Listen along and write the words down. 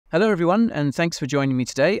Hello, everyone, and thanks for joining me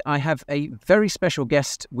today. I have a very special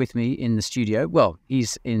guest with me in the studio. Well,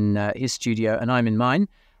 he's in his studio and I'm in mine.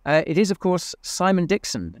 It is, of course, Simon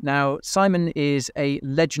Dixon. Now, Simon is a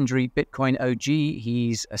legendary Bitcoin OG.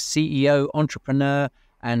 He's a CEO, entrepreneur,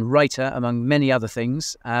 and writer, among many other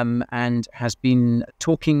things, and has been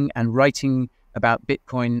talking and writing about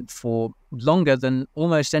Bitcoin for longer than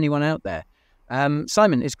almost anyone out there.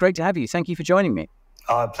 Simon, it's great to have you. Thank you for joining me.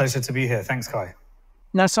 Pleasure to be here. Thanks, Kai.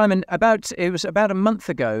 Now, Simon, it was about a month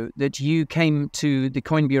ago that you came to the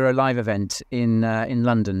Coin Bureau live event in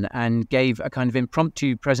London and gave a kind of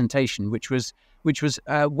impromptu presentation, which was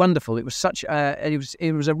wonderful. It was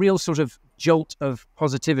it was a real sort of jolt of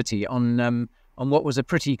positivity on what was a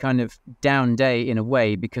pretty kind of down day in a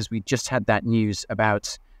way, because we just had that news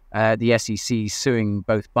about the SEC suing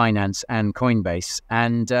both Binance and Coinbase,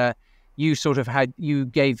 and you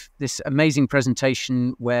gave this amazing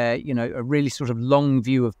presentation where, you know, a really sort of long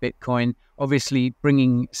view of Bitcoin, obviously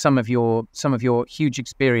bringing some of your huge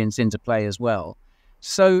experience into play as well.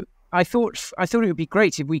 So I thought it would be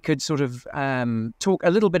great if we could sort of talk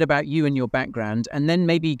a little bit about you and your background, and then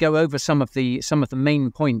maybe go over some of the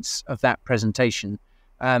main points of that presentation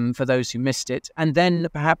for those who missed it, and then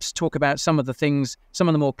perhaps talk about some of the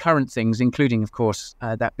more current things, including, of course,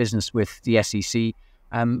 that business with the SEC.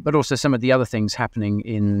 But also some of the other things happening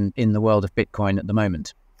in the world of Bitcoin at the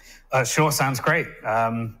moment. Sure, sounds great.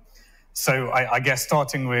 So I guess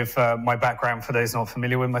starting with my background, for those not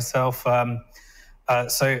familiar with myself.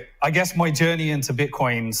 So I guess my journey into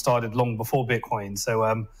Bitcoin started long before Bitcoin.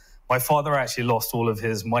 So my father actually lost all of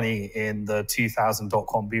his money in the 2000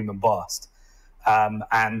 dot-com boom and bust.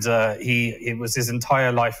 It was his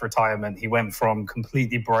entire life retirement. He went from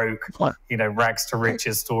completely broke, you know, rags to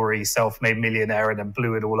riches story, self-made millionaire, and then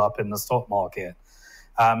blew it all up in the stock market.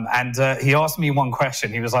 He asked me one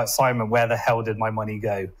question. He was like, "Simon, where the hell did my money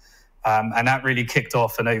go?" And that really kicked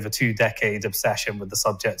off an over 2-decade obsession with the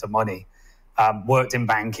subject of money. Worked in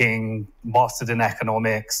banking, mastered in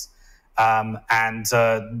economics, and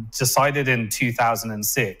decided in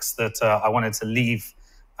 2006 that I wanted to leave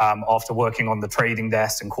after working on the trading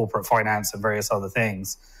desk and corporate finance and various other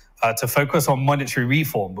things, to focus on monetary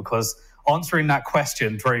reform, because answering that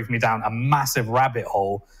question drove me down a massive rabbit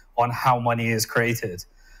hole on how money is created.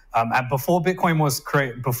 And before Bitcoin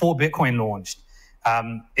launched,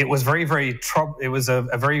 it was it was a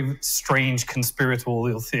very strange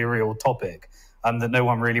conspiratorial, ethereal topic that no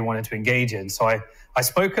one really wanted to engage in. So I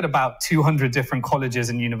spoke at about 200 different colleges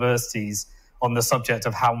and universities on the subject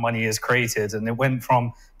of how money is created. And it went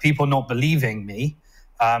from people not believing me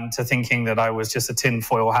to thinking that I was just a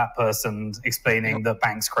tinfoil hat person explaining that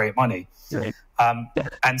banks create money.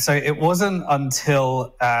 And so it wasn't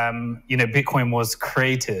until, Bitcoin was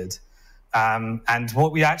created. And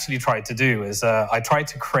what we actually tried to do is I tried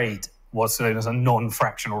to create what's known as a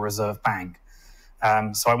non-fractional reserve bank.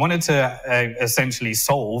 So I wanted to essentially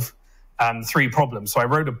solve 3 problems. So I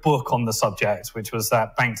wrote a book on the subject, which was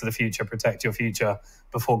that Bank to the Future, Protect Your Future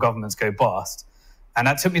Before Governments Go Bust. And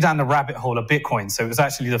that took me down the rabbit hole of Bitcoin. So it was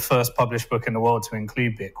actually the first published book in the world to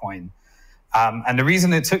include Bitcoin. And the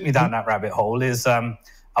reason it took me down that rabbit hole is I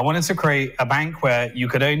wanted to create a bank where you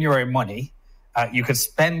could own your own money, you could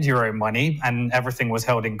spend your own money, and everything was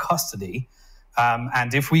held in custody.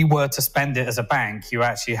 And if we were to spend it as a bank, you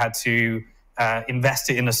actually had to invest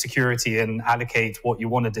it in a security and allocate what you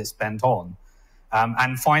wanted it spent on.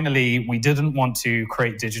 And finally, we didn't want to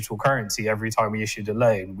create digital currency every time we issued a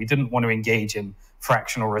loan. We didn't want to engage in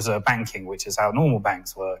fractional reserve banking, which is how normal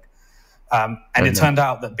banks work. And it turned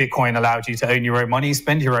out that Bitcoin allowed you to own your own money,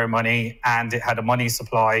 spend your own money, and it had a money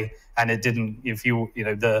supply. And it didn't,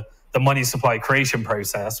 the money supply creation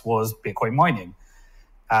process was Bitcoin mining.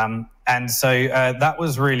 And so that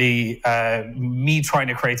was really me trying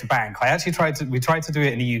to create a bank. We tried to do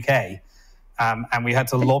it in the UK, and we had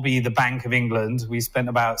to lobby the Bank of England. We spent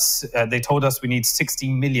they told us we need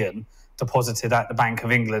 60 million deposited at the Bank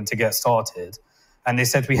of England to get started. And they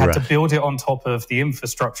said we had to build it on top of the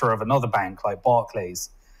infrastructure of another bank like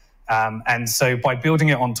Barclays. And so by building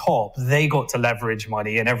it on top, they got to leverage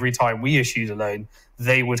money. And every time we issued a loan,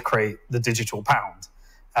 they would create the digital pound.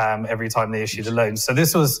 Every time they issued a loan. So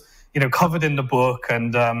this was, covered in the book,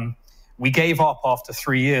 and we gave up after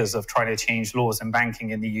 3 years of trying to change laws in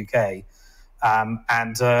banking in the UK,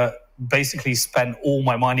 and basically spent all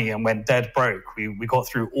my money and went dead broke. We got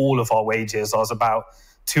through all of our wages. I was about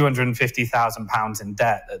 £250,000 in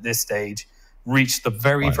debt at this stage, reached the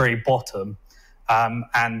very bottom,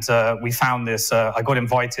 and we found this. I got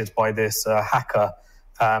invited by this hacker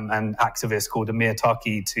and activist called Amir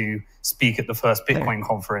Taki to speak at the first Bitcoin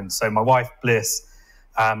conference. So my wife, Bliss,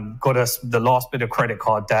 got us the last bit of credit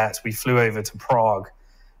card debt. We flew over to Prague,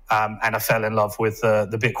 and I fell in love with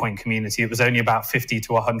the Bitcoin community. It was only about 50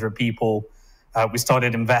 to 100 people. We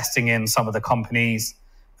started investing in some of the companies.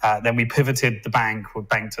 Then we pivoted the bank,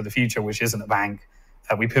 Bank to the Future, which isn't a bank.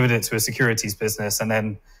 We pivoted to a securities business, and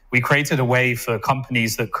then we created a way for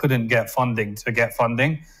companies that couldn't get funding to get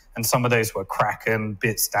funding. And some of those were Kraken,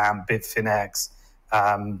 Bitstamp, Bitfinex,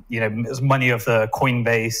 many of the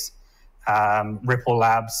Coinbase, Ripple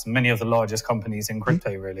Labs, many of the largest companies in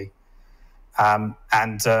crypto, really.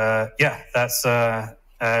 That's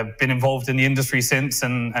been involved in the industry since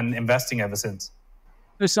and investing ever since.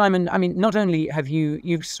 So Simon, I mean, not only have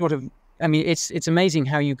you've sort of, I mean, it's amazing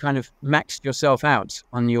how you kind of maxed yourself out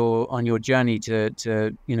on your journey to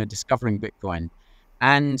discovering Bitcoin,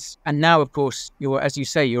 and now of course as you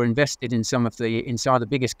say, you're invested in some of the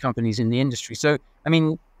biggest companies in the industry. So I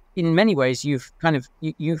mean, in many ways, you've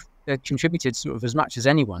contributed sort of as much as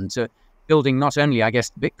anyone to building not only, I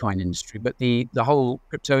guess, the Bitcoin industry, but the whole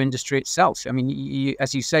crypto industry itself. I mean,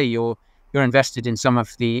 as you say, you're invested in some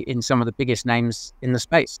of the biggest names in the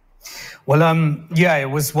space. Well,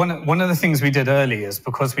 it was one of the things we did early is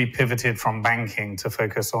because we pivoted from banking to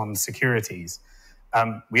focus on securities.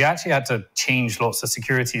 We actually had to change lots of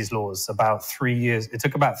securities laws about 3 years. It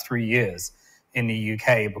took about 3 years in the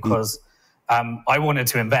UK because I wanted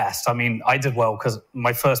to invest. I mean, I did well because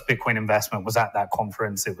my first Bitcoin investment was at that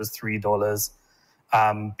conference. It was $3.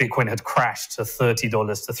 Bitcoin had crashed to $30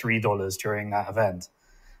 to $3 during that event.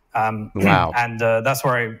 Wow! And that's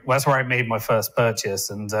where I made my first purchase,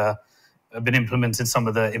 and I've been implementing some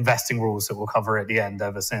of the investing rules that we'll cover at the end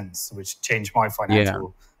ever since, which changed my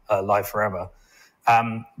financial life forever.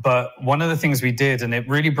 But one of the things we did, and it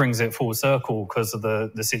really brings it full circle because of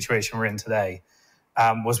the situation we're in today,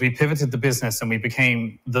 was we pivoted the business and we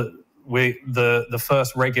became the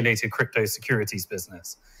first regulated crypto securities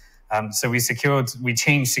business. So we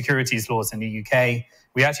changed securities laws in the UK.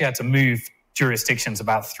 We actually had to move jurisdictions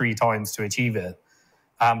about 3 times to achieve it.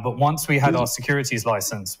 But once we had our securities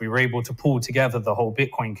license, we were able to pull together the whole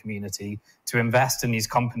Bitcoin community to invest in these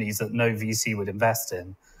companies that no VC would invest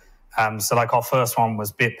in. So like our first one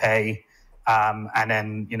was BitPay, and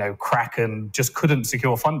then, Kraken just couldn't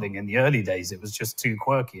secure funding in the early days. It was just too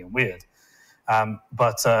quirky and weird.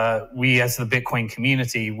 But we, as the Bitcoin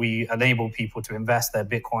community, we enable people to invest their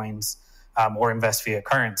Bitcoins or invest fiat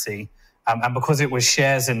currency. And because it was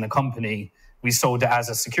shares in the company, we sold it as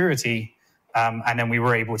a security. And then we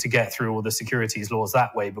were able to get through all the securities laws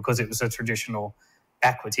that way because it was a traditional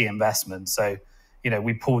equity investment. So, we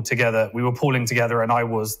were pulling together, and I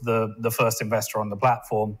was the first investor on the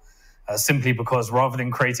platform simply because rather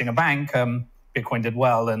than creating a bank, Bitcoin did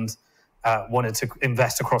well and wanted to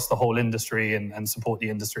invest across the whole industry and support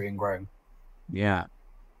the industry in growing. Yeah,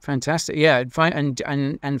 fantastic. Yeah,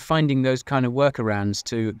 and finding those kind of workarounds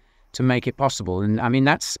to make it possible. And I mean,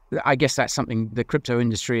 I guess that's something the crypto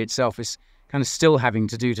industry itself is kind of still having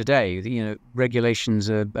to do today. Regulations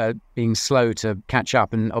are being slow to catch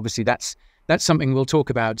up, and obviously that's something we'll talk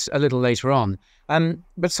about a little later on.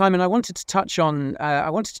 But Simon, I wanted to touch on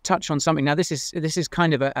something. Now, this is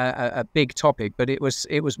kind of a big topic, but it was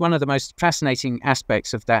one of the most fascinating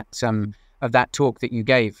aspects of that talk that you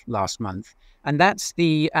gave last month, and that's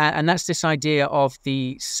this idea of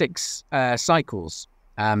the 6 cycles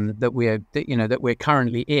that we're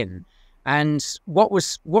currently in. And what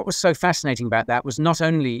was so fascinating about that was not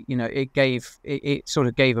only it sort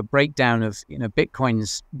of gave a breakdown of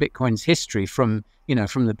Bitcoin's history from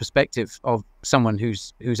the perspective of someone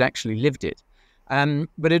who's actually lived it,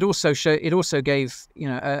 but it also gave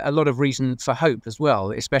a lot of reason for hope as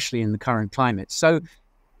well, especially in the current climate. So,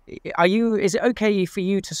 is it okay for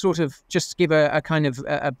you to sort of just give a kind of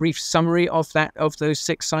a brief summary of those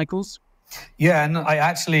 6 cycles? Yeah, and I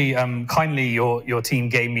actually kindly your team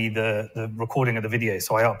gave me the recording of the video,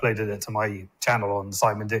 so I uploaded it to my channel on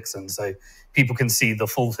Simon Dixon, so people can see the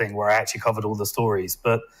full thing where I actually covered all the stories.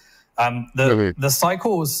 But the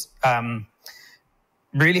cycles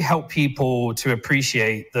really help people to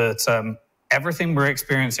appreciate that everything we're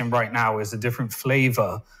experiencing right now is a different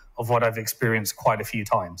flavor of what I've experienced quite a few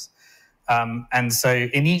times. And so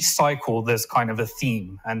in each cycle, there's kind of a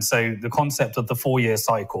theme. And so the concept of the 4-year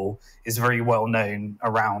cycle is very well known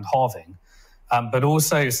around halving, but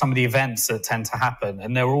also some of the events that tend to happen.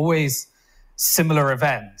 And there are always similar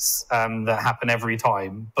events that happen every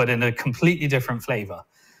time, but in a completely different flavor.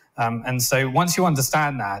 And so once you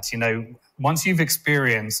understand that, once you've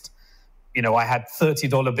experienced, I had $30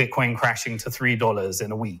 Bitcoin crashing to $3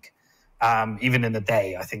 in a week, even in a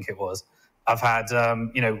day, I think it was. I've had,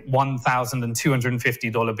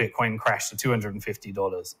 $1,250 Bitcoin crash to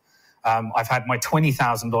 $250. I've had my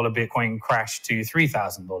 $20,000 Bitcoin crash to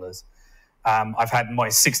 $3,000. I've had my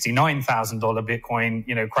 $69,000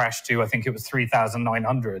 Bitcoin, crash to, I think it was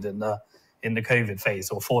 3,900 in the COVID phase,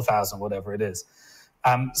 or 4,000, whatever it is.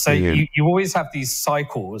 So you always have these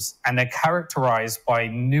cycles, and they're characterized by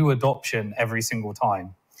new adoption every single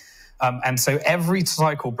time. And so every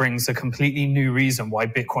cycle brings a completely new reason why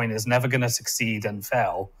Bitcoin is never going to succeed and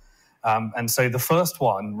fail. And so the first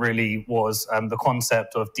one really was the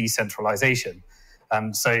concept of decentralization.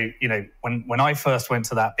 So, when I first went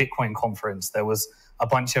to that Bitcoin conference, there was a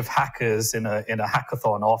bunch of hackers in a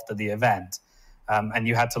hackathon after the event. And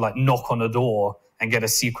you had to knock on a door and get a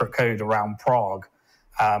secret code around Prague.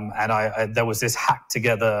 And there was this hacked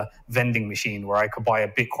together vending machine where I could buy a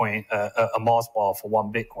Bitcoin, a Mars bar for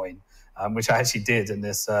 1 Bitcoin, which I actually did in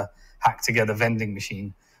this hacked together vending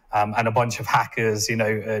machine. And a bunch of hackers,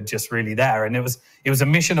 just really there. And it was a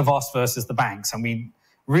mission of us versus the banks. And we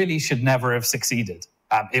really should never have succeeded.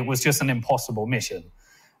 It was just an impossible mission.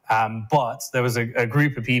 But there was a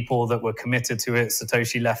group of people that were committed to it.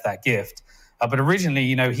 Satoshi left that gift. But originally,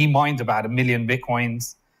 he mined about 1 million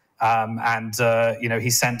Bitcoins. And he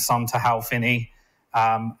sent some to Hal Finney.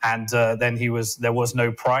 And then there was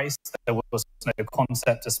no price. There was no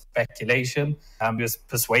concept of speculation. He was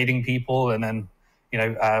persuading people. And then,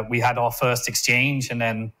 we had our first exchange, and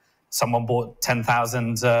then someone bought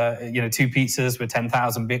 10,000, 2 pizzas with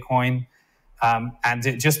 10,000 Bitcoin. And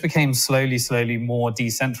it just became slowly more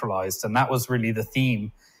decentralized. And that was really the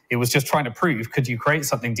theme. It was just trying to prove, could you create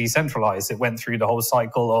something decentralized? It went through the whole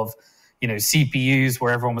cycle of, CPUs,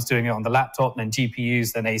 where everyone was doing it on the laptop, and then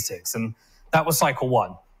GPUs, then ASICs. And that was cycle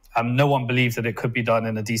one. No one believed that it could be done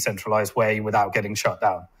in a decentralized way without getting shut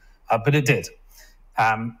down. But it did.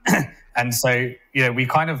 And so, we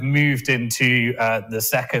kind of moved into the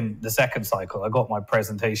second cycle. I got my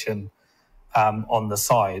presentation on the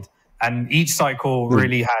side. And each cycle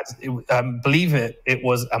really had, believe it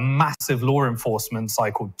was a massive law enforcement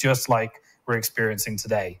cycle, just like we're experiencing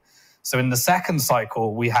today. So in the second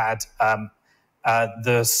cycle, we had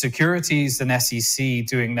the securities and SEC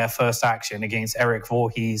doing their first action against Eric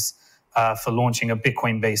Voorhees for launching a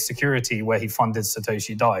Bitcoin-based security where he funded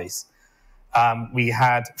Satoshi Dice. We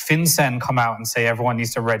had FinCEN come out and say everyone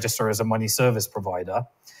needs to register as a money service provider.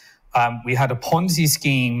 We had a Ponzi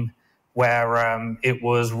scheme where it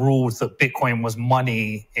was ruled that Bitcoin was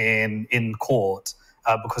money in court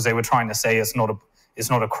because they were trying to say it's not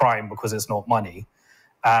a crime because it's not money.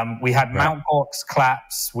 We had Mt. Gox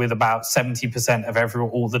collapse with about 70% of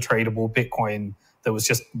all the tradable Bitcoin that was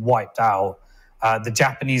just wiped out. The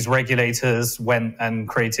Japanese regulators went and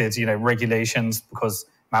created, regulations because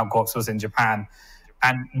Mt. Gox was in Japan.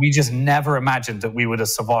 And we just never imagined that we would have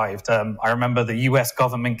survived. I remember the US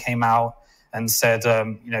government came out and said,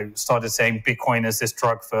 started saying Bitcoin is this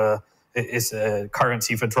is a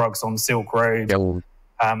currency for drugs on Silk Road. Yep.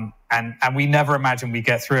 And we never imagined we'd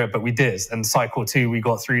get through it, but we did. And cycle 2, we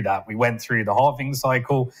got through that. We went through the halving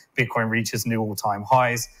cycle. Bitcoin reaches new all-time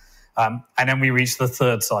highs. And then we reached the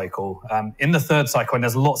third cycle. In the third cycle, and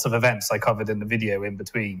there's lots of events I covered in the video in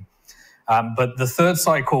between. But the third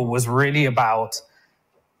cycle was really about,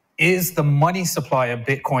 is the money supply of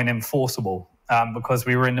Bitcoin enforceable? Because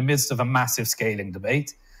we were in the midst of a massive scaling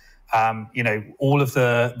debate. All of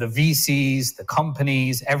the VCs, the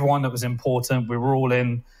companies, everyone that was important, we were all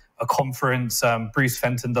in a conference. Bruce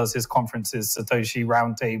Fenton does his conferences, Satoshi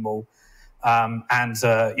Roundtable.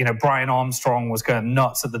 Brian Armstrong was going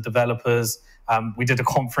nuts at the developers. We did a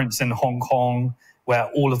conference in Hong Kong where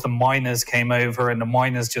all of the miners came over, and the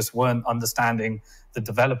miners just weren't understanding the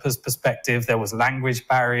developers' perspective. There was language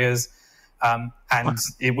barriers. And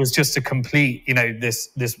it was just a complete,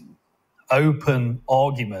 this open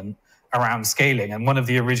argument around scaling. And one of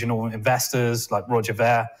the original investors, like Roger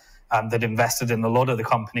Ver, that invested in a lot of the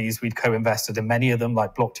companies, we'd co-invested in many of them,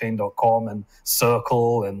 like blockchain.com and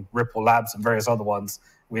Circle and Ripple Labs and various other ones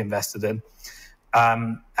we invested in.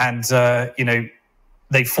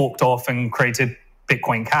 They forked off and created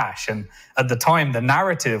Bitcoin Cash. And at the time, the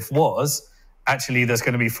narrative was actually there's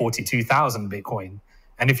going to be 42,000 Bitcoin.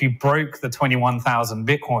 And if you broke the 21,000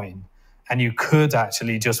 Bitcoin and you could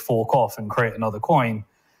actually just fork off and create another coin,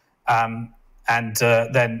 then,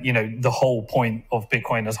 the whole point of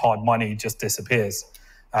Bitcoin as hard money just disappears.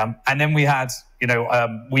 And then we had,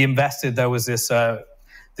 we invested, there was this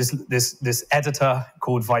editor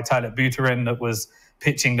called Vitalik Buterin that was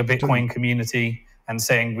pitching the Bitcoin community and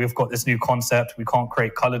saying, we've got this new concept, we can't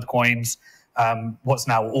create colored coins. What's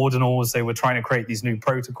now ordinals? They were trying to create these new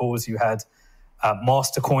protocols. You had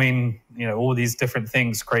Mastercoin, all these different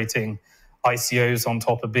things, creating ICOs on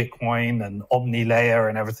top of Bitcoin and Omni layer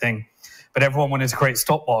and everything. but everyone wanted to create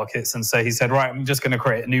stock markets. And so he said, right, I'm just going to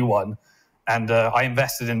create a new one. And I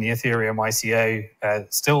invested in the Ethereum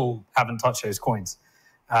ICO, still haven't touched those coins.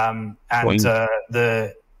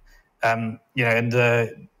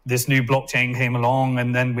 This new blockchain came along,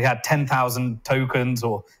 and then we had 10,000 tokens,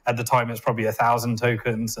 or at the time it's probably 1,000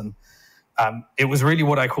 tokens. And it was really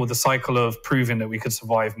what I call the cycle of proving that we could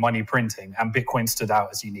survive money printing, and Bitcoin stood out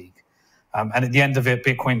as unique. And at the end of it,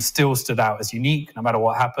 Bitcoin still stood out as unique, no matter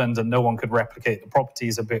what happened, and no one could replicate the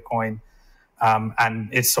properties of Bitcoin. And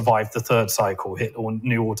it survived the third cycle, hit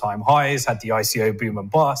new all-time highs, had the ICO boom and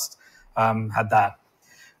bust, had that.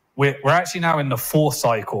 We're actually now in the fourth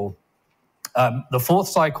cycle. The fourth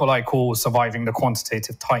cycle I call surviving the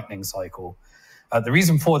quantitative tightening cycle. The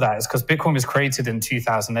reason for that is because Bitcoin was created in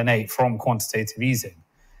 2008 from quantitative easing.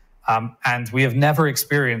 And we have never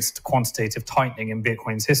experienced quantitative tightening in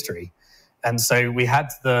Bitcoin's history. And so we had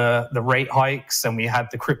the rate hikes, and we had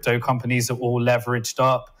the crypto companies that all leveraged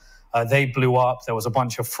up. They blew up. There was a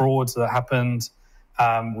bunch of frauds that happened.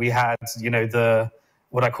 We had,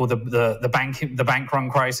 what I call the bank run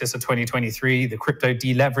crisis of 2023, the crypto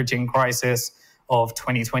deleveraging crisis of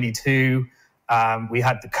 2022. We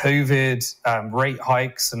had the COVID rate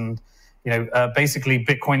hikes, and basically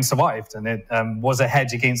Bitcoin survived, and it was a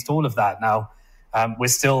hedge against all of that. Now we're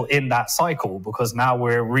still in that cycle, because now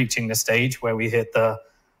we're reaching the stage where we hit the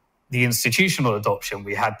institutional adoption.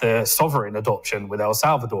 We had the sovereign adoption with El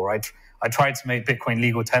Salvador. I tried to make Bitcoin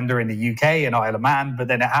legal tender in the UK and Isle of Man, but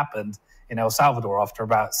then it happened in El Salvador after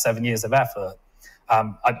about 7 years of effort.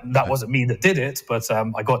 That wasn't me that did it, but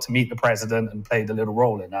I got to meet the president and played a little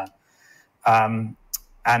role in that.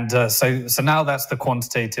 So now that's the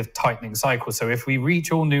quantitative tightening cycle. So if we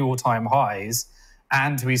reach all new all-time highs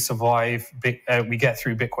and we survive, we get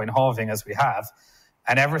through Bitcoin halving as we have,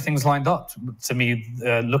 and everything's lined up to me,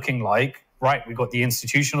 looking like, right, we got the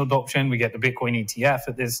institutional adoption, we get the Bitcoin ETF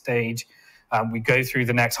at this stage, we go through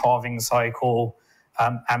the next halving cycle,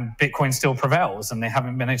 and Bitcoin still prevails, and they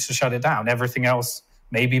haven't managed to shut it down. Everything else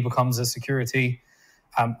maybe becomes a security.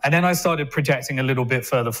 And then I started projecting a little bit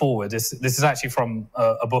further forward. This is actually from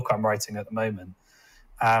a book I'm writing at the moment.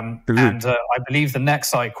 And I believe the next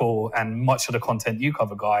cycle, and much of the content you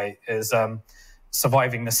cover, Guy, is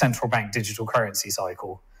surviving the central bank digital currency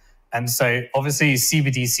cycle. And so obviously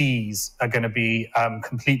CBDCs are going to be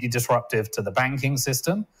completely disruptive to the banking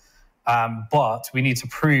system. But we need to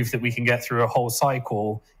prove that we can get through a whole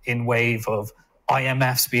cycle in wave of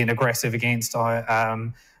IMFs being aggressive against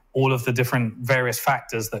all of the different various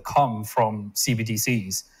factors that come from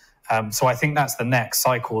CBDCs. So I think that's the next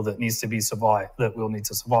cycle that needs to be survived, that we'll need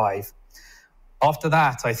to survive. After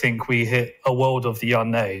that, I think we hit a world of the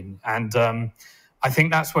unknown. And I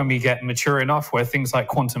think that's when we get mature enough where things like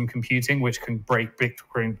quantum computing, which can break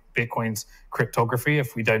Bitcoin's cryptography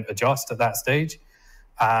if we don't adjust at that stage.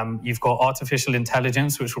 You've got artificial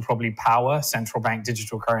intelligence, which will probably power central bank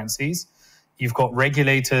digital currencies. You've got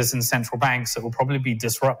regulators and central banks that will probably be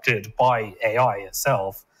disrupted by AI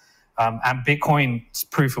itself. And Bitcoin's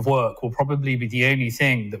proof of work will probably be the only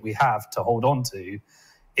thing that we have to hold on to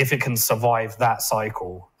if it can survive that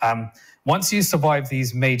cycle. Once you survive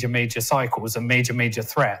these major cycles and major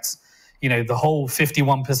threats, the whole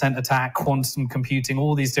 51% attack, quantum computing,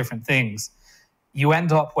 all these different things, you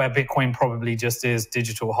end up where Bitcoin probably just is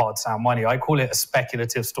digital hard sound money. I call it a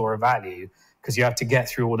speculative store of value, because you have to get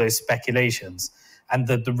through all those speculations. And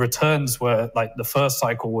the returns were like, the first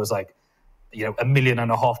cycle was like, 1.5 million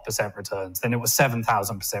returns. Then it was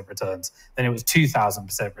 7,000% returns. Then it was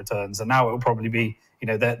 2,000% returns. And now it will probably be,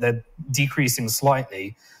 they're decreasing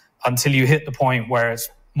slightly until you hit the point where it's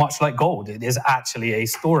much like gold. It is actually a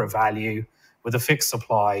store of value with a fixed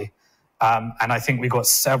supply. And I think we've got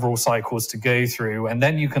several cycles to go through. And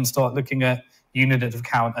then you can start looking at unit of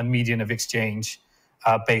account and median of exchange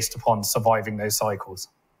based upon surviving those cycles.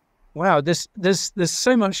 Wow, there's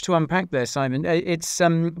so much to unpack there, Simon.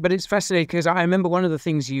 But it's fascinating, because I remember one of the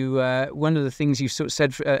things you sort of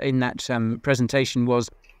said in that presentation was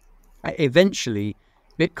eventually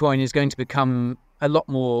Bitcoin is going to become a lot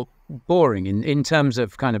more boring in terms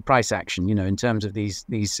of kind of price action. In terms of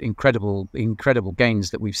these incredible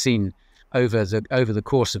gains that we've seen over the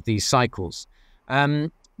course of these cycles.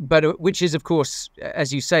 But which is, of course,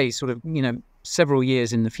 as you say, sort of several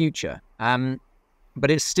years in the future. But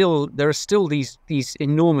there are still these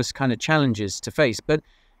enormous kind of challenges to face. But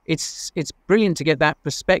it's brilliant to get that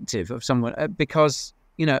perspective of someone, because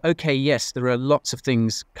okay, yes, there are lots of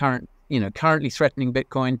things currently threatening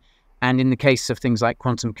Bitcoin, and in the case of things like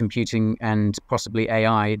quantum computing and possibly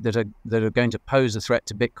AI that are going to pose a threat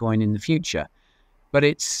to Bitcoin in the future. But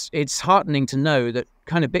it's heartening to know that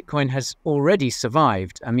kind of Bitcoin has already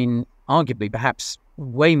survived. I mean, arguably perhaps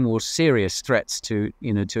way more serious threats to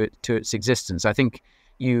to its existence. I think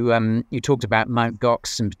you talked about Mt.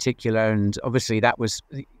 Gox in particular, and obviously that was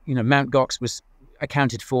Mt. Gox was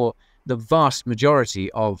accounted for the vast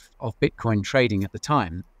majority of Bitcoin trading at the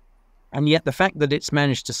time, and yet the fact that it's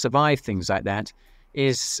managed to survive things like that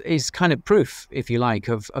is kind of proof, if you like,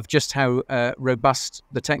 of just how robust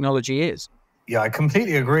the technology is. Yeah, I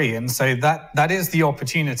completely agree. And so that is the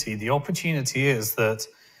opportunity. The opportunity is that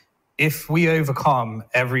if we overcome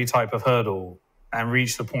every type of hurdle and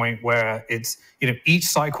reach the point where it's, each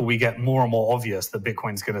cycle we get more and more obvious that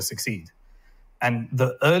Bitcoin's going to succeed. And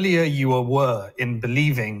the earlier you were in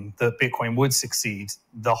believing that Bitcoin would succeed,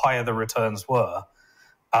 the higher the returns were.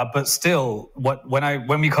 But still,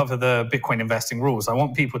 when we cover the Bitcoin investing rules, I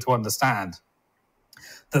want people to understand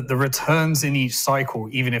that the returns in each cycle,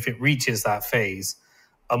 even if it reaches that phase,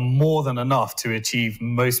 are more than enough to achieve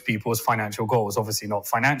most people's financial goals. Obviously not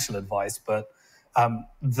financial advice, but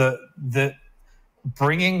the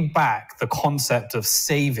bringing back the concept of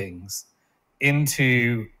savings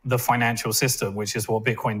into the financial system, which is what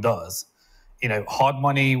Bitcoin does. Hard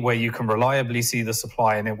money where you can reliably see the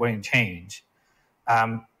supply and it won't change,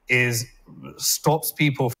 stops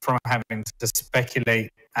people from having to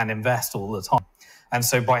speculate and invest all the time. And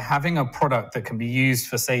so by having a product that can be used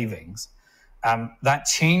for savings, that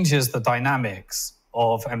changes the dynamics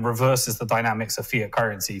and reverses the dynamics of fiat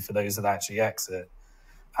currency for those that actually exit.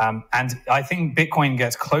 And I think Bitcoin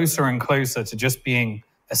gets closer and closer to just being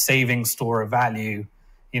a saving store of value,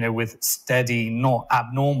 with steady, not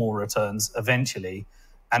abnormal returns eventually.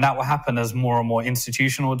 And that will happen as more and more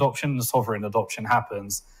institutional adoption and sovereign adoption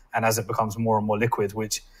happens, and as it becomes more and more liquid,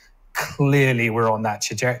 which clearly we're on that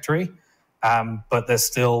trajectory. But there's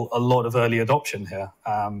still a lot of early adoption here.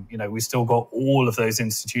 We still got all of those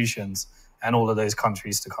institutions and all of those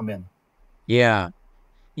countries to come in. Yeah.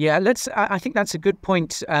 I think that's a good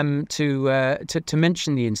point to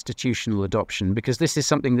mention the institutional adoption, because this is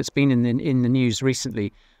something that's been in the news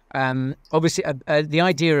recently. Obviously, the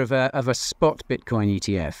idea of a spot Bitcoin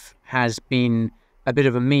ETF has been a bit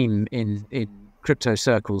of a meme in crypto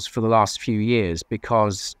circles for the last few years,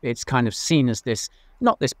 because it's kind of seen as this,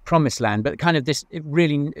 not this promised land, but kind of this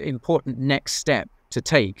really important next step to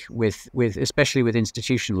take with especially with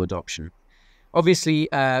institutional adoption. Obviously,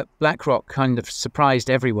 BlackRock kind of surprised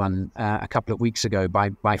everyone a couple of weeks ago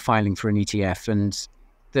by filing for an ETF, and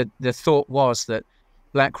the thought was that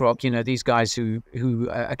BlackRock, these guys who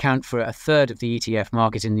account for a third of the ETF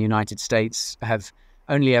market in the United States, have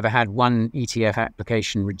only ever had one ETF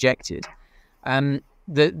application rejected. A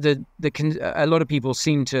lot of people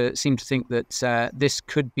seem to think that this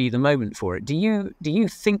could be the moment for it. Do you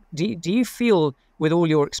feel, with all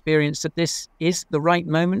your experience, that this is the right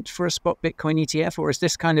moment for a spot Bitcoin ETF, or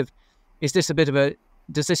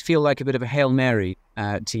does this feel like a bit of a Hail Mary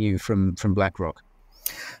to you from BlackRock?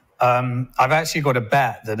 I've actually got a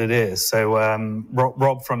bet that it is. So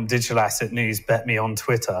Rob from Digital Asset News bet me on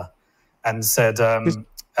Twitter and said,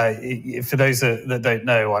 for those that don't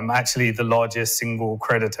know, I'm actually the largest single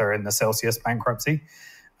creditor in the Celsius bankruptcy.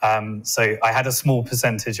 So I had a small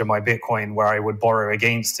percentage of my Bitcoin where I would borrow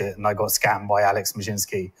against it, and I got scammed by Alex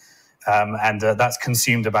Majinsky. And that's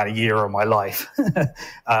consumed about a year of my life,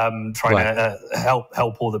 trying to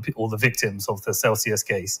help all the victims of the Celsius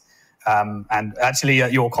case. And actually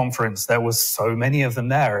at your conference, there was so many of them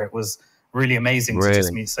there. It was really amazing to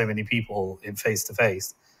just meet so many people in face to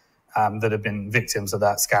face that have been victims of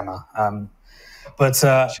that scammer.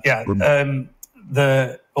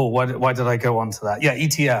 Why did I go on to that? Yeah,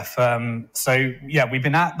 ETF. So we've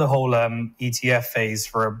been at the whole ETF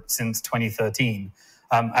phase since 2013.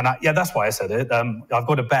 That's why I said it. I've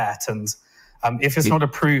got a bet, and if it's not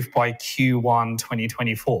approved by Q1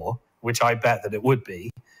 2024, which I bet that it would be,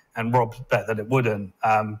 and Rob bet that it wouldn't,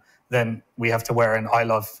 then we have to wear an I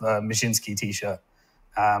Love Majinsky t-shirt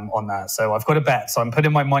on that. So I've got a bet. So I'm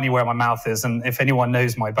putting my money where my mouth is. And if anyone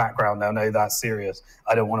knows my background, they'll know that's serious.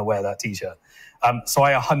 I don't want to wear that t-shirt. So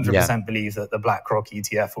I 100% believe that the BlackRock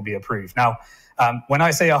ETF will be approved. Now, when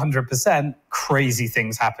I say 100%, crazy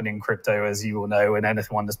things happen in crypto, as you all know, and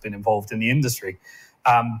anyone that's been involved in the industry.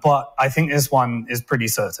 But I think this one is pretty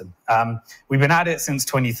certain. We've been at it since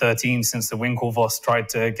 2013, since the Winklevoss tried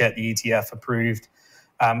to get the ETF approved.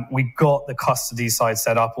 We got the custody side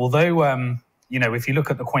set up. Although, if you look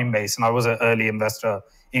at the Coinbase, and I was an early investor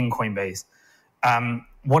in Coinbase,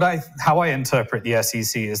 how I interpret the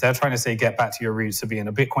SEC is they're trying to say, get back to your roots of being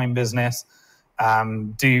a Bitcoin business.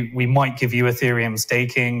 We might give you Ethereum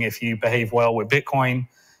staking if you behave well with Bitcoin.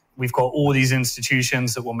 We've got all these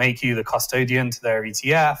institutions that will make you the custodian to their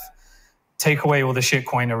ETF, take away all the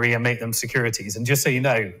shitcoinery and make them securities. And just so you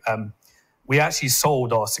know, we actually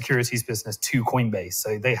sold our securities business to Coinbase.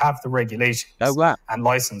 So they have the regulations and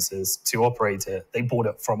licenses to operate it. They bought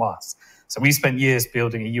it from us. So we spent years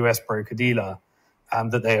building a US broker-dealer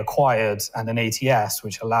that they acquired, and an ATS,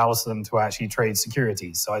 which allows them to actually trade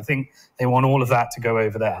securities. So I think they want all of that to go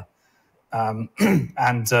over there.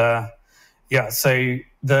 So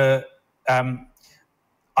the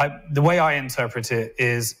way I interpret it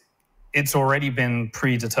is it's already been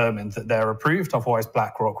predetermined that they're approved. Otherwise,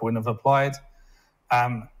 BlackRock wouldn't have applied.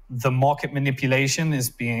 The market manipulation is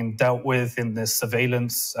being dealt with in the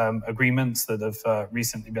surveillance agreements that have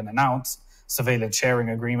recently been announced, surveillance sharing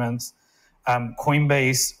agreements.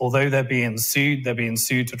 Coinbase, although they're being sued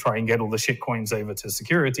to try and get all the shitcoins over to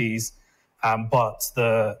securities, but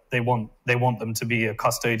they want them to be a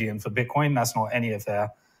custodian for Bitcoin. That's not any of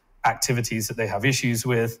their activities that they have issues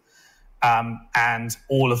with. And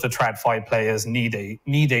all of the TradFi players need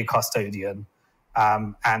a custodian.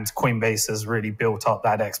 And Coinbase has really built up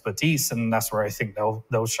that expertise, and that's where I think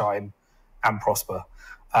they'll shine and prosper.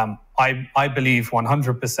 I believe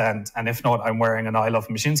 100%, and if not, I'm wearing an I Love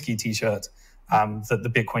Mashinsky t-shirt, that the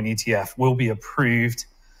Bitcoin ETF will be approved.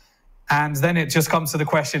 And then it just comes to the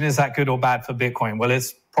question, is that good or bad for Bitcoin? Well,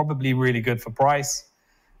 it's probably really good for price.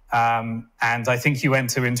 And I think you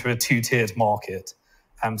enter into a two-tiered market.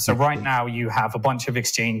 So right now you have a bunch of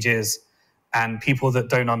exchanges, and people that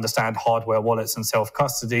don't understand hardware wallets and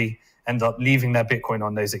self-custody end up leaving their Bitcoin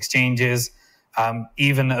on those exchanges.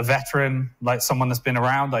 Even a veteran, like someone that's been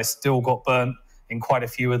around, I still got burnt in quite a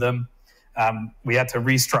few of them. We had to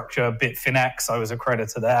restructure Bitfinex. I was a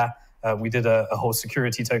creditor there. We did a whole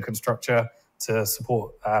security token structure to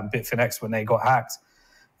support Bitfinex when they got hacked.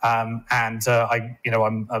 I'm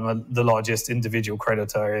the largest individual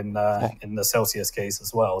creditor in the Celsius case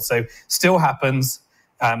as well. So still happens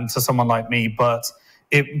to someone like me, but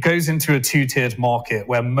it goes into a two-tiered market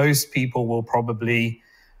where most people will probably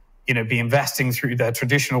be investing through their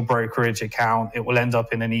traditional brokerage account. It will end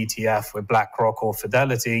up in an ETF with BlackRock or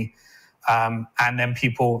Fidelity. And then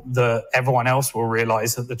everyone else will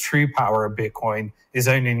realize that the true power of Bitcoin is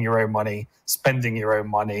owning your own money, spending your own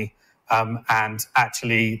money, and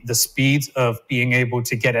actually the speed of being able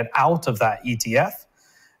to get it out of that ETF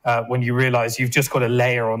when you realize you've just got a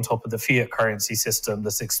layer on top of the fiat currency system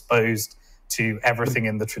that's exposed to everything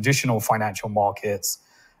in the traditional financial markets.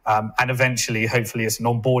 And eventually, hopefully, it's an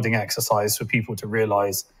onboarding exercise for people to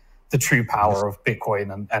realize the true power of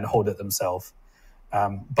Bitcoin and hold it themselves.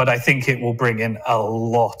 But I think it will bring in a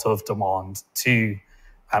lot of demand to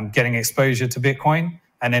getting exposure to Bitcoin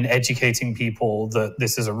and then educating people that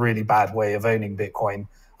this is a really bad way of owning Bitcoin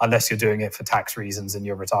unless you're doing it for tax reasons in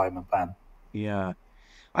your retirement plan. Yeah.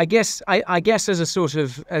 I guess as a sort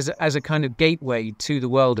of as a kind of gateway to the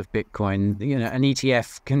world of Bitcoin, an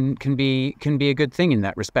ETF can be a good thing in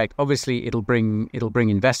that respect. Obviously, it'll bring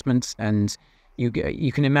investments, and you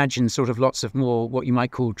can imagine sort of lots of more what you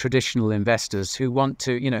might call traditional investors who want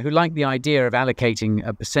to who like the idea of allocating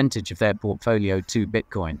a percentage of their portfolio to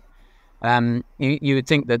Bitcoin. You would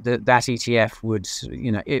think that that ETF would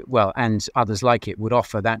and others like it would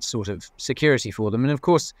offer that sort of security for them, and of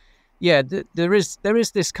course. Yeah, there is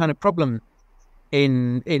this kind of problem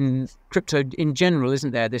in crypto in general, isn't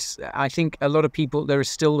there? I think a lot of people, there is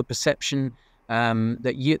still the perception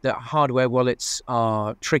that hardware wallets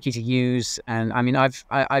are tricky to use, and I mean I've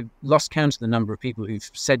lost count of the number of people who've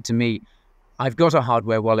said to me, "I've got a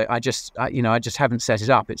hardware wallet, I just haven't set it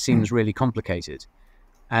up. It seems really complicated,"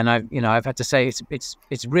 and I've had to say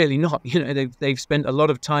it's really not. They've spent a lot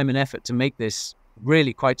of time and effort to make this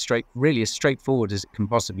really really as straightforward as it can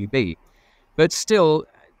possibly be. But still,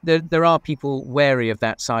 there are people wary of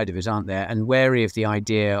that side of it, aren't there? And wary of the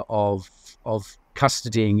idea of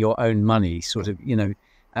custodying your own money, sort of,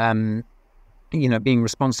 being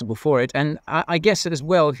responsible for it. And I guess as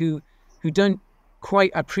well, who don't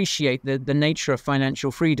quite appreciate the nature of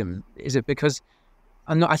financial freedom. Is it because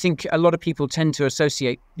I think a lot of people tend to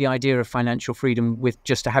associate the idea of financial freedom with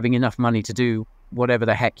just having enough money to do whatever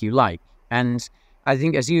the heck you like. And I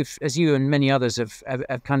think as you and many others have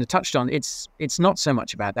kind of touched on, it's not so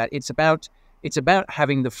much about that. It's about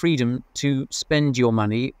having the freedom to spend your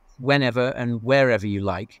money whenever and wherever you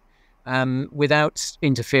like, without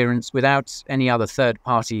interference, without any other third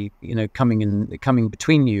party, coming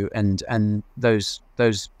between you and those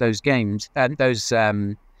games and those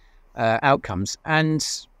outcomes. And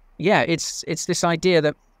yeah, it's this idea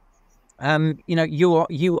that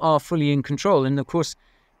you are fully in control. And of course,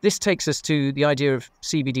 this takes us to the idea of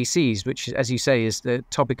CBDCs, which, as you say, is the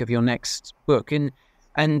topic of your next book.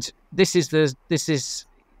 And this is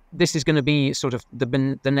going to be sort of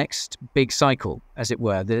the next big cycle, as it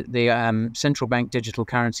were. The central bank digital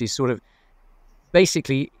currencies sort of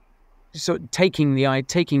basically sort of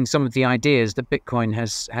taking some of the ideas that Bitcoin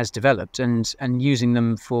has developed and using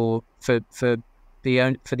them for the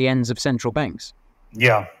ends of central banks.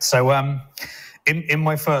 Yeah. So in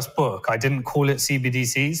my first book, I didn't call it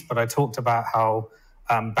CBDCs, but I talked about how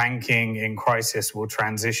banking in crisis will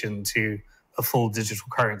transition to a full digital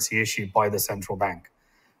currency issued by the central bank.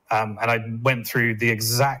 And I went through the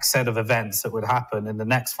exact set of events that would happen in the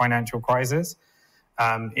next financial crisis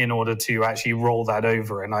in order to actually roll that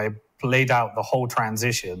over. And I laid out the whole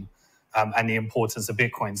transition and the importance of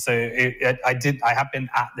Bitcoin. So I have been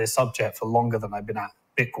at this subject for longer than I've been at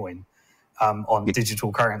Bitcoin on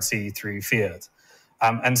digital currency through fiat.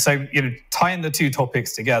 And so, tying the two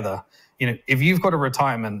topics together, if you've got a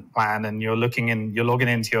retirement plan and you're logging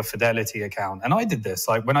into your Fidelity account, and I did this,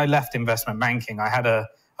 like when I left investment banking, I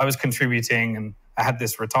was contributing and I had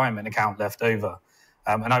this retirement account left over.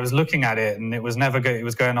 And I was looking at it and it was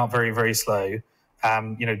going up very, very slow,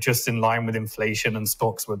 just in line with inflation, and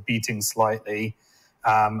stocks were beating slightly,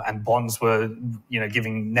 and bonds were,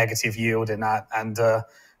 giving negative yield in that. And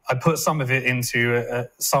I put some of it into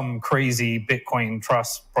some crazy Bitcoin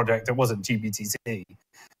trust project. It wasn't GBTC.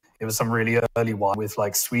 It was some really early one with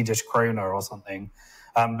like Swedish krona or something.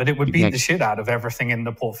 But it would beat the shit out of everything in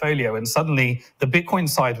the portfolio. And suddenly the Bitcoin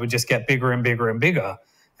side would just get bigger and bigger and bigger.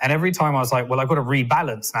 And every time I was like, well, I've got to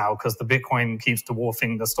rebalance now because the Bitcoin keeps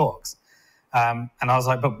dwarfing the stocks. And I was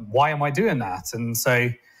like, but why am I doing that? And so,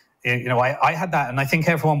 I had that. And I think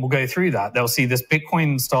everyone will go through that. They'll see this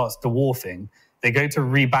Bitcoin starts dwarfing. They go to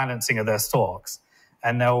rebalancing of their stocks,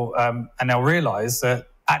 and they'll realize that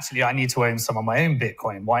actually I need to own some of my own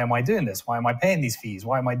Bitcoin. Why am I doing this? Why am I paying these fees?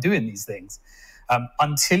 Why am I doing these things?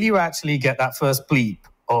 Until you actually get that first bleep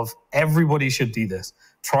of everybody should do this.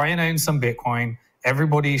 Try and own some Bitcoin.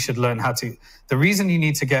 Everybody should learn how to. The reason you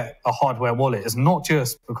need to get a hardware wallet is not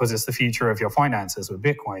just because it's the future of your finances with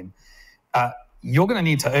Bitcoin. You're going to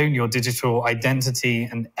need to own your digital identity,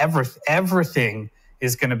 and everything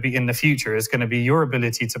is going to be in the future is going to be your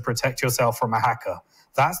ability to protect yourself from a hacker.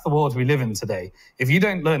 That's the world we live in today. If you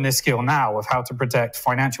don't learn this skill now of how to protect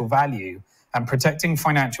financial value, and protecting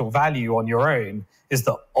financial value on your own is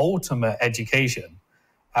the ultimate education.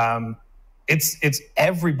 It's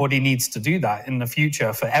everybody needs to do that in the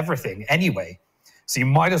future for everything anyway. So you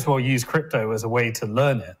might as well use crypto as a way to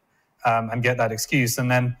learn it and get that excuse.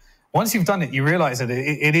 And then once you've done it, you realize that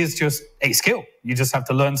it is just a skill. You just have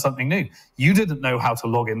to learn something new. You didn't know how to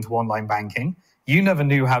log into online banking. You never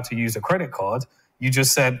knew how to use a credit card. You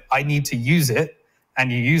just said, I need to use it. And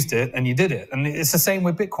you used it and you did it. And it's the same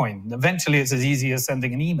with Bitcoin. Eventually, it's as easy as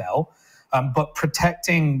sending an email. But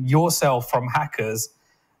protecting yourself from hackers,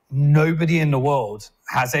 nobody in the world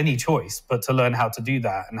has any choice but to learn how to do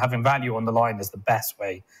that. And having value on the line is the best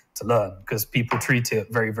way to learn because people treat it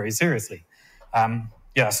very, very seriously.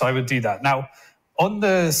 So I would do that. Now, on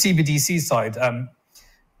the CBDC side,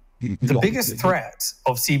 the biggest threat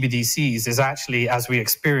of CBDCs is actually, as we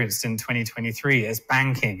experienced in 2023, is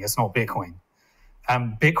banking. It's not Bitcoin.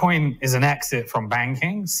 Bitcoin is an exit from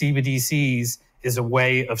banking. CBDCs is a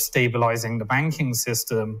way of stabilizing the banking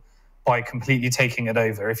system by completely taking it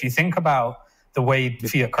over. If you think about the way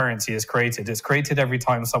fiat currency is created, it's created every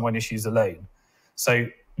time someone issues a loan. So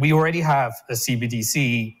we already have a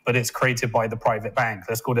CBDC, but it's created by the private bank.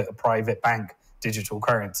 Let's call it a private bank digital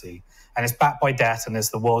currency. And it's backed by debt, and it's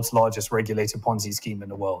the world's largest regulated Ponzi scheme in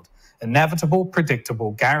the world. Inevitable,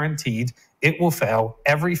 predictable, guaranteed, it will fail.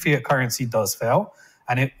 Every fiat currency does fail.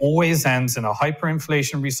 And it always ends in a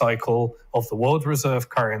hyperinflationary cycle of the world reserve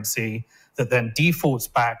currency that then defaults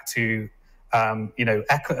back to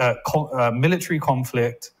military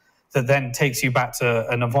conflict that then takes you back to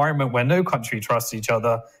an environment where no country trusts each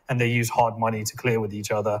other and they use hard money to clear with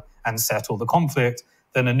each other and settle the conflict.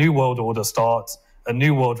 Then a new world order starts, a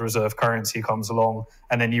new world reserve currency comes along,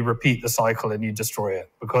 and then you repeat the cycle and you destroy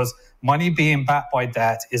it. Because money being backed by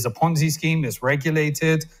debt is a Ponzi scheme, it's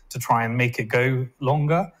regulated to try and make it go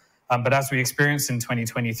longer. But as we experienced in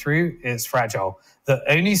 2023, it's fragile. The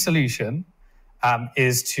only solution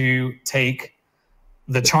is to take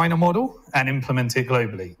the China model and implement it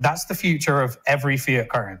globally. That's the future of every fiat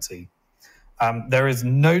currency. There is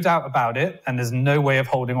no doubt about it, and there's no way of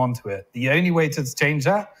holding on to it. The only way to change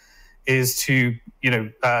that is to,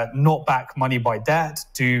 not back money by debt,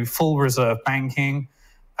 do full reserve banking,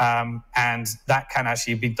 and that can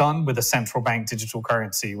actually be done with a central bank digital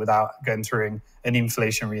currency without entering an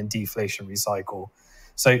inflationary and deflationary cycle.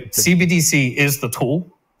 So CBDC is the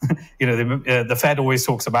tool. The Fed always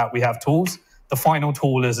talks about we have tools. The final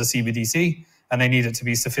tool is a CBDC, and they need it to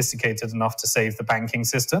be sophisticated enough to save the banking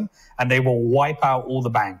system, and they will wipe out all the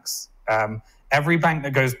banks. Every bank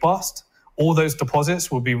that goes bust, all those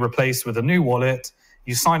deposits will be replaced with a new wallet.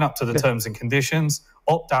 You sign up to the terms and conditions,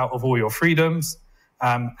 opt out of all your freedoms,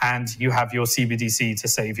 and you have your CBDC to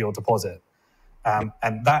save your deposit. And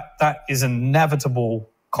that is an inevitable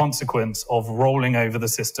consequence of rolling over the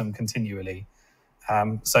system continually.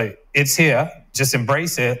 So it's here, just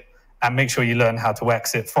embrace it and make sure you learn how to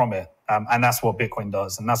exit from it. And that's what Bitcoin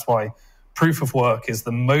does. And that's why proof of work is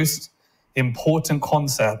the most important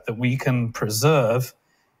concept that we can preserve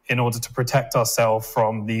in order to protect ourselves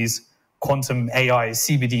from these quantum AI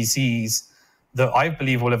CBDCs that I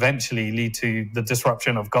believe will eventually lead to the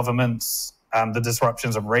disruption of governments, the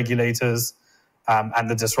disruptions of regulators, and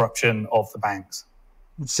the disruption of the banks.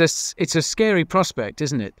 It's a scary prospect,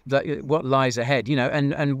 isn't it? That what lies ahead,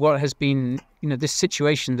 and what has been, this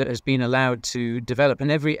situation that has been allowed to develop,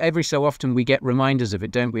 and every so often we get reminders of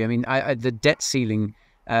it, don't we? I mean, the debt ceiling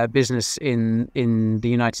business in the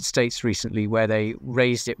United States recently, where they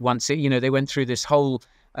raised it once, they went through this whole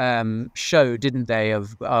show, didn't they?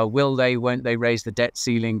 Of will they, won't they raise the debt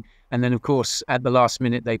ceiling? And then, of course, at the last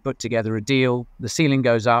minute, they put together a deal. The ceiling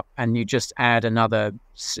goes up, and you just add another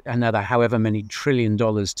however many $1 trillion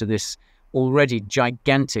to this already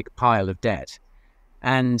gigantic pile of debt.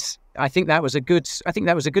 And I think that was a good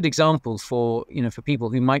example for for people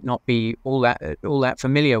who might not be all that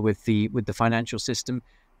familiar with the financial system.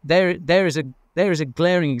 There is a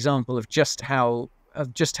glaring example of just how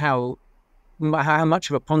much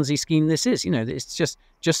of a Ponzi scheme this is. It's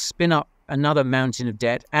just spin up another mountain of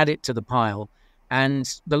debt, add it to the pile,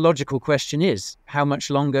 and the logical question is, how much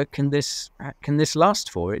longer can this last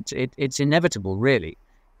for? It's inevitable, really,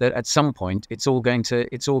 that at some point it's all going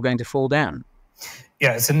to fall down.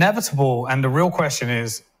 Yeah, it's inevitable, and the real question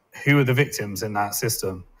is, who are the victims in that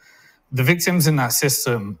system? The victims in that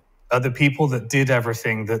system are the people that did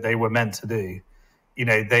everything that they were meant to do.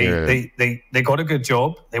 They got a good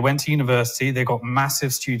job, they went to university, they got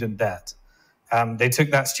massive student debt. They took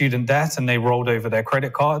that student debt and they rolled over their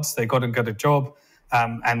credit cards, they got a job,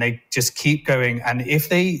 and they just keep going. And if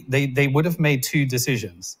they would have made two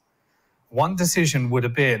decisions. One decision would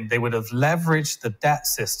have been they would have leveraged the debt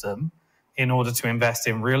system in order to invest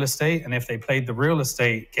in real estate. And if they played the real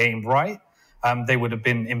estate game right, they would have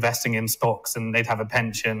been investing in stocks, and they'd have a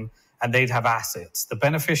pension and they'd have assets. The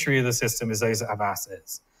beneficiary of the system is those that have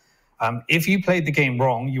assets. If you played the game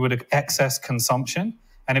wrong, you would have excess consumption.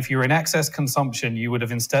 And if you're in excess consumption, you would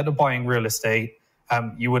have, instead of buying real estate,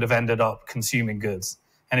 you would have ended up consuming goods.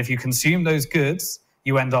 And if you consume those goods,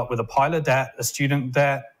 you end up with a pile of debt, a student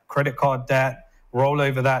debt, credit card debt, roll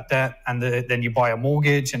over that debt, and then you buy a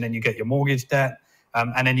mortgage, and then you get your mortgage debt,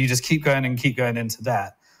 and then you just keep going into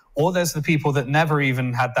debt. Or there's the people that never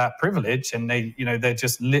even had that privilege, and they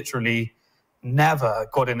just literally never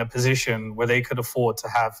got in a position where they could afford to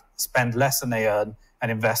spend less than they earn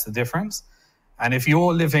and invest the difference. And if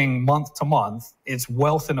you're living month to month, it's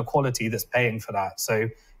wealth inequality that's paying for that. So,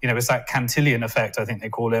 it's that Cantillon effect, I think they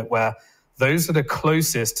call it, where those that are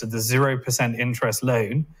closest to the 0% interest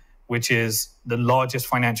loan, which is the largest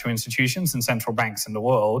financial institutions and central banks in the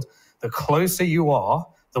world, the closer you are,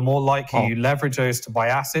 the more likely you leverage those to buy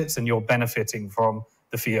assets, and you're benefiting from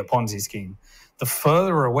the fiat Ponzi scheme. The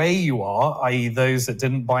further away you are, i.e. those that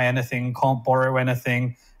didn't buy anything, can't borrow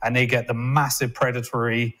anything, and they get the massive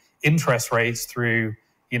predatory interest rates through,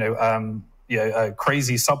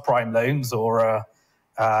 crazy subprime loans, or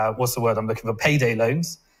what's the word I'm looking for? Payday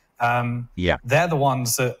loans. They're the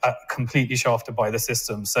ones that are completely shafted by the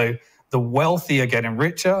system. So the wealthy are getting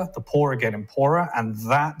richer, the poor are getting poorer, and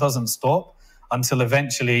that doesn't stop until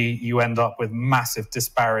eventually you end up with massive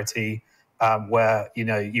disparity, where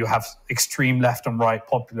you have extreme left and right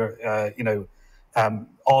popular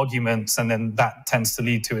arguments, and then that tends to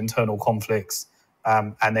lead to internal conflicts.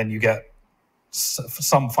 And then you get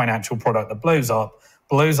some financial product that blows up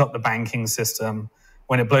the banking system.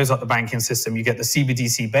 When it blows up the banking system, you get the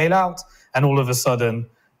CBDC bailout, and all of a sudden,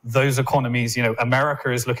 those economies,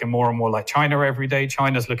 America is looking more and more like China every day.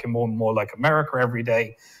 China's looking more and more like America every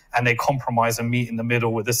day, and they compromise and meet in the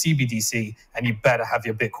middle with the CBDC, and you better have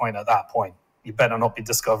your Bitcoin at that point. You better not be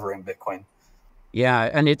discovering Bitcoin. Yeah,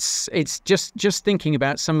 and it's just thinking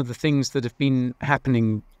about some of the things that have been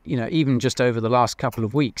happening, even just over the last couple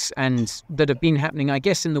of weeks, and that have been happening, I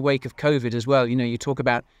guess, in the wake of COVID as well. You talk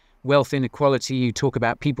about wealth inequality, you talk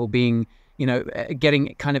about people being,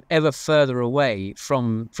 getting kind of ever further away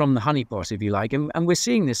from the honeypot, if you like. And we're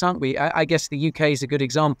seeing this, aren't we? I guess the UK is a good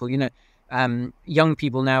example. Young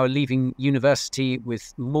people now are leaving university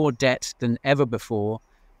with more debt than ever before.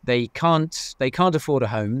 They can't afford a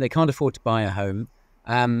home. They can't afford to buy a home.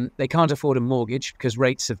 They can't afford a mortgage because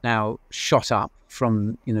rates have now shot up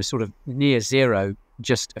from, sort of near zero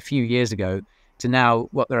just a few years ago to now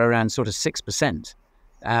what they're around sort of 6%,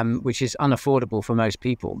 which is unaffordable for most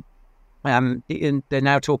people. They're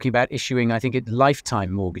now talking about issuing, I think,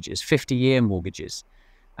 lifetime mortgages, 50-year mortgages,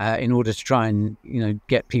 in order to try and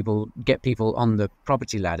get people on the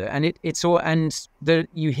property ladder. And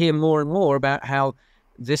you hear more and more about how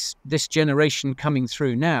this generation coming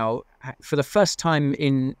through now, for the first time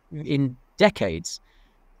in decades,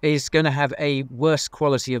 is going to have a worse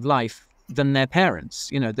quality of life than their parents.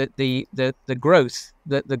 That the growth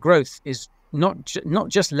is not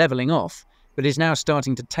just leveling off, but is now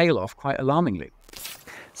starting to tail off quite alarmingly.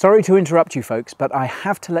 Sorry to interrupt you folks, but I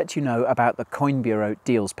have to let you know about the Coin Bureau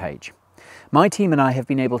deals page. My team and I have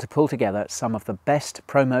been able to pull together some of the best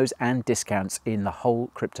promos and discounts in the whole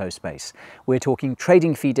crypto space. We're talking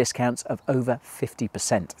trading fee discounts of over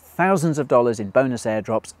 50%, thousands of dollars in bonus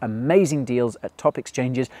airdrops, amazing deals at top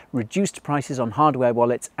exchanges, reduced prices on hardware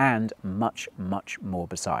wallets, and much, much more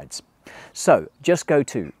besides. So just go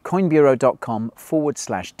to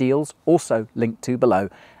coinbureau.com/deals, also linked to below,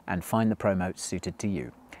 and find the promo suited to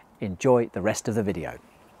you. Enjoy the rest of the video.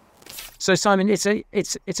 So Simon, it's a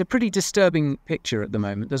pretty disturbing picture at the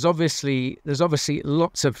moment. There's obviously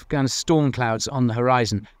lots of kind of storm clouds on the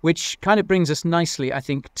horizon, which kind of brings us nicely, I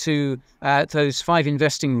think, to those 5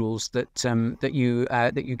 investing rules that you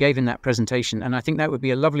gave in that presentation. And I think that would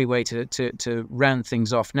be a lovely way to round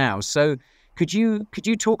things off now. So could you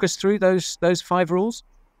talk us through those 5 rules?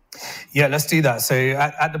 Yeah, let's do that. So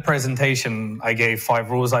at the presentation, I gave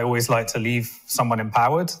 5 rules. I always like to leave someone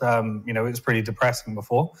empowered. It was pretty depressing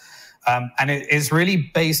before. And it is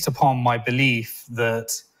really based upon my belief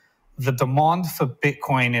that the demand for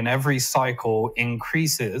Bitcoin in every cycle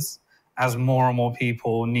increases as more and more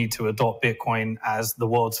people need to adopt Bitcoin as the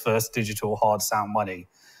world's first digital hard sound money.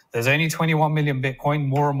 There's only 21 million Bitcoin.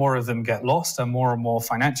 More and more of them get lost, and more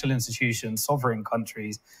financial institutions, sovereign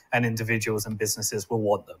countries, and individuals and businesses will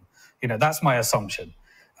want them. That's my assumption.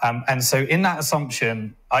 And so in that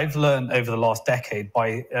assumption, I've learned over the last decade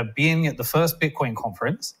by being at the first Bitcoin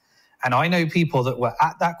conference, and I know people that were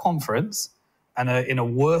at that conference and are in a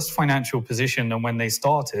worse financial position than when they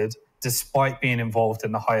started, despite being involved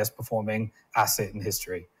in the highest performing asset in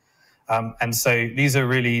history. And so these are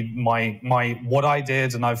really my what I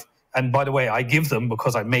did, and by the way, I give them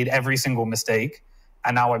because I made every single mistake,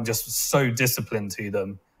 and now I'm just so disciplined to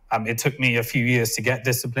them. It took me a few years to get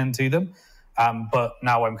disciplined to them, but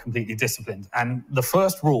now I'm completely disciplined. And the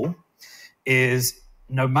first rule is,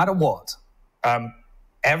 no matter what,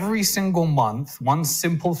 every single month, one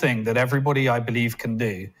simple thing that everybody, I believe, can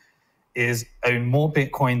do is own more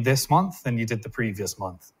Bitcoin this month than you did the previous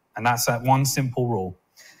month. And that's that one simple rule.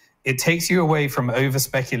 It takes you away from over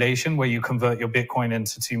speculation where you convert your Bitcoin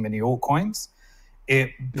into too many altcoins.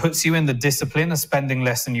 It puts you in the discipline of spending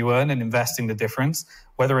less than you earn and investing the difference,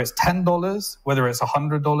 whether it's $10, whether it's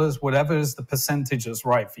 $100, whatever is the percentage that's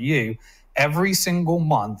right for you. Every single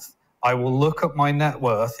month, I will look at my net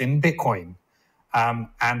worth in Bitcoin,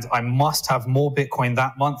 and I must have more Bitcoin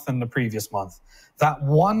that month than the previous month. That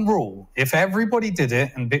one rule, if everybody did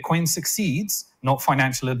it and Bitcoin succeeds, not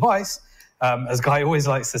financial advice, as Guy always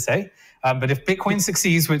likes to say, but if Bitcoin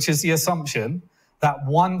succeeds, which is the assumption, that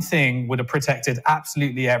one thing would have protected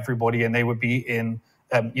absolutely everybody, and they would be in,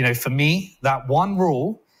 for me, that one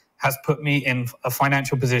rule has put me in a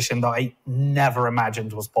financial position that I never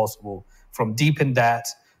imagined was possible, from deep in debt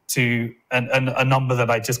to a number that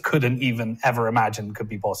I just couldn't even ever imagine could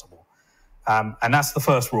be possible. And that's the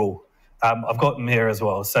first rule. I've got them here as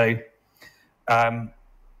well. So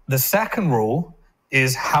the second rule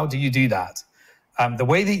is, how do you do that? The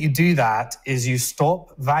way that you do that is you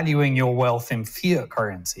stop valuing your wealth in fiat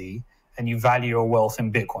currency and you value your wealth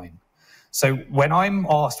in Bitcoin. So when I'm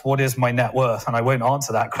asked what is my net worth, and I won't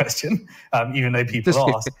answer that question, even though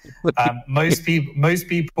people ask, most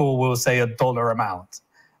people will say a dollar amount.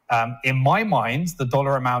 In my mind, the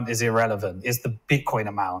dollar amount is irrelevant. It's the Bitcoin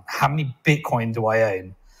amount. How many Bitcoin do I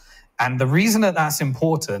own? And the reason that that's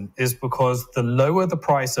important is because the lower the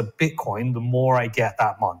price of Bitcoin, the more I get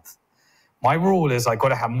that month. My rule is I got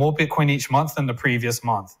to have more Bitcoin each month than the previous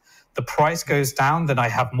month. The price goes down, then I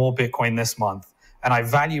have more Bitcoin this month. And I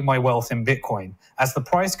value my wealth in Bitcoin. As the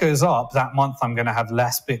price goes up, that month I'm going to have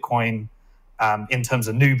less Bitcoin in terms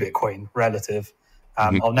of new Bitcoin relative.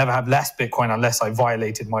 I'll never have less Bitcoin unless I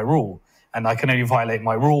violated my rule. And I can only violate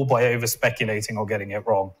my rule by over speculating or getting it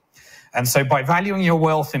wrong. And so by valuing your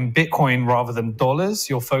wealth in Bitcoin rather than dollars,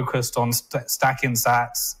 you're focused on stacking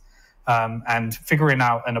sats and figuring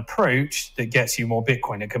out an approach that gets you more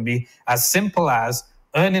Bitcoin. It can be as simple as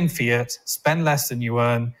earn in fiat, spend less than you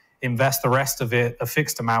earn, invest the rest of it, a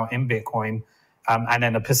fixed amount in Bitcoin, And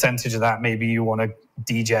then a percentage of that, maybe you want to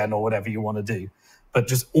degen or whatever you want to do. But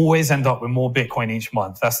just always end up with more Bitcoin each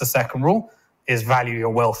month. That's the second rule, is value your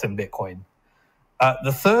wealth in Bitcoin.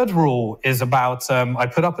 The third rule is about, I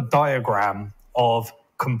put up a diagram of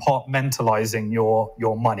compartmentalizing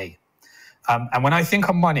your money. And when I think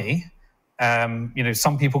of money,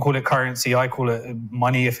 some people call it currency. I call it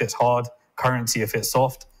money if it's hard, currency if it's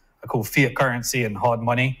soft. I call fiat currency and hard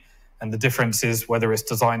money. And the difference is whether it's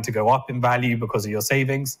designed to go up in value because of your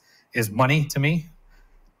savings is money to me.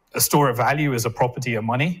 A store of value is a property of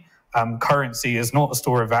money. Currency is not a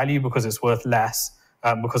store of value because it's worth less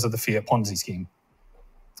because of the fiat Ponzi scheme.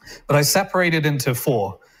 But I separate it into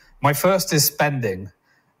four. My first is spending.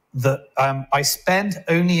 I spend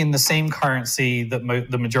only in the same currency that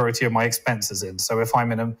the majority of my expenses in. So if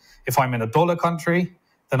I'm in a dollar country,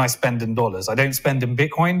 then I spend in dollars. I don't spend in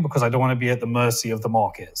Bitcoin because I don't want to be at the mercy of the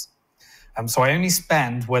markets. So I only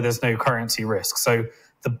spend where there's no currency risk. So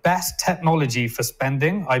the best technology for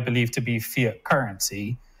spending, I believe to be fiat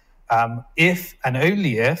currency, if and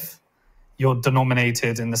only if you're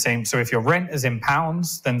denominated in the same. So if your rent is in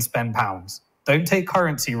pounds, then spend pounds. Don't take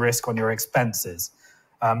currency risk on your expenses.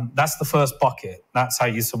 That's the first bucket. That's how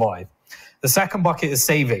you survive. The second bucket is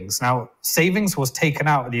savings. Now, savings was taken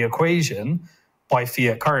out of the equation by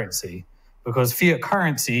fiat currency, because fiat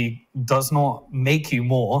currency does not make you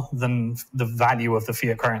more than the value of the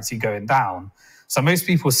fiat currency going down. So most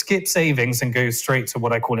people skip savings and go straight to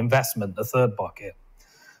what I call investment, the third bucket.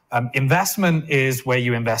 Investment is where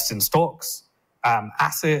you invest in stocks,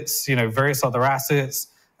 assets, various other assets,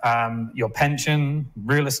 your pension,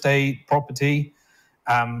 real estate, property.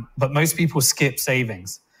 But most people skip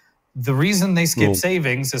savings. The reason they skip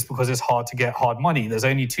savings is because it's hard to get hard money. There's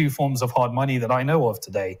only two forms of hard money that I know of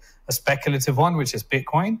today: a speculative one, which is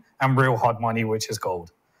Bitcoin, and real hard money, which is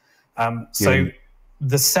gold. So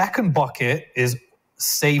the second bucket is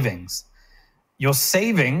savings. Your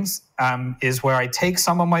savings is where I take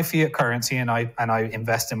some of my fiat currency and I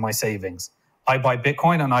invest in my savings. I buy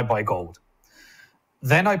Bitcoin and I buy gold.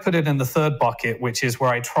 Then I put it in the third bucket, which is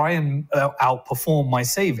where I try and outperform my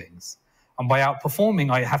savings. And by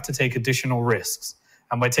outperforming, I have to take additional risks.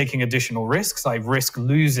 And by taking additional risks, I risk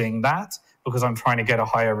losing that because I'm trying to get a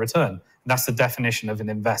higher return. That's the definition of an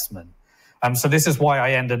investment. So this is why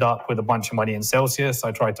I ended up with a bunch of money in Celsius.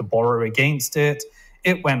 I tried to borrow against it.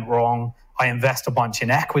 It went wrong. I invest a bunch in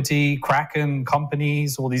equity, Kraken,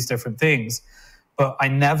 companies, all these different things. But I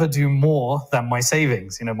never do more than my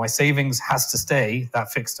savings. My savings has to stay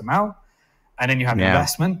that fixed amount. And then you have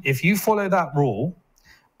investment. If you follow that rule,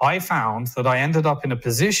 I found that I ended up in a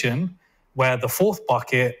position where the fourth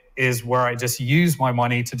bucket is where I just use my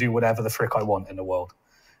money to do whatever the frick I want in the world.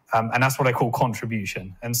 And that's what I call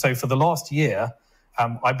contribution. And so for the last year,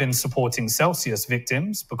 I've been supporting Celsius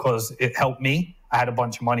victims because it helped me. I had a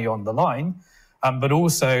bunch of money on the line. But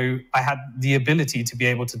also I had the ability to be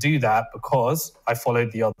able to do that because I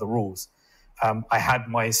followed the other rules. I had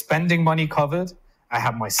my spending money covered. I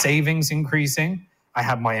had my savings increasing. I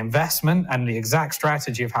had my investment and the exact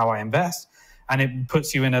strategy of how I invest. And it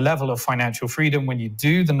puts you in a level of financial freedom when you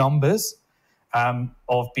do the numbers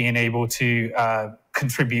of being able to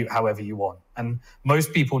contribute however you want. And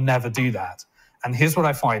most people never do that. And here's what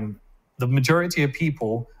I find. The majority of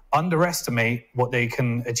people underestimate what they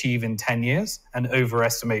can achieve in 10 years and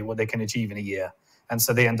overestimate what they can achieve in a year. And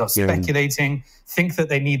so they end up speculating, think that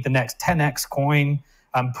they need the next 10x coin,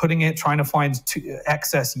 trying to find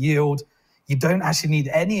excess yield. You don't actually need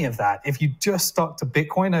any of that. If you just stuck to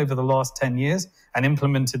Bitcoin over the last 10 years and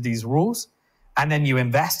implemented these rules, and then you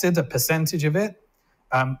invested a percentage of it,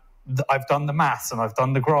 I've done the maths and I've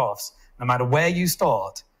done the graphs. No matter where you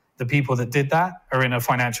start, the people that did that are in a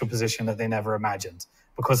financial position that they never imagined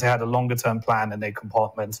because they had a longer term plan and they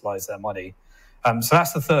compartmentalized their money. So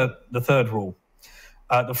that's the third rule.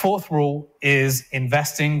 The fourth rule is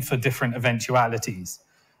investing for different eventualities.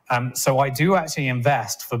 So I do actually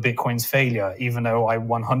invest for Bitcoin's failure, even though I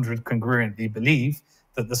 100 congruently believe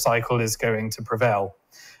that the cycle is going to prevail.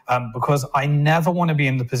 Because I never want to be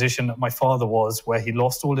in the position that my father was, where he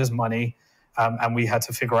lost all his money and we had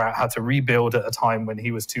to figure out how to rebuild at a time when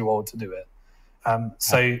he was too old to do it.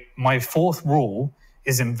 So my fourth rule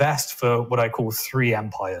is invest for what I call 3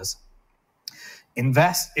 empires.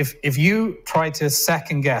 Invest, if you tried to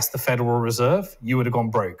second guess the Federal Reserve, you would have gone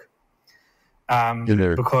broke.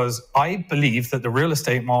 Because I believed that the real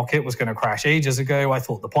estate market was going to crash ages ago. I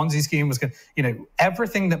thought the Ponzi scheme was going to,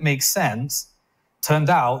 everything that makes sense turned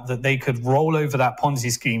out that they could roll over that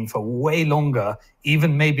Ponzi scheme for way longer.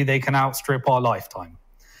 Even maybe they can outstrip our lifetime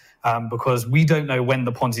because we don't know when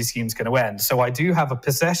the Ponzi scheme is going to end. So I do have a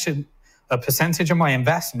percentage of my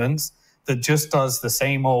investments that just does the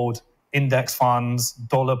same old index funds,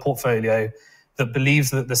 dollar portfolio, that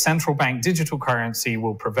believes that the central bank digital currency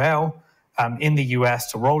will prevail in the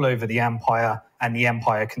US to roll over the empire, and the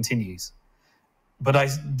empire continues. But I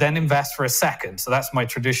then invest for a second. So that's my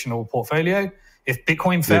traditional portfolio. If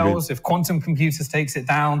Bitcoin fails, if quantum computers takes it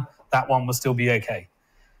down, that one will still be okay.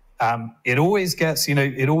 It always gets,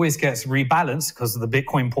 it always gets rebalanced because the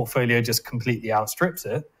Bitcoin portfolio just completely outstrips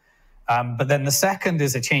it. But then the second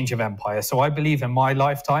is a change of empire. So I believe in my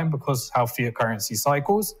lifetime, because how fiat currency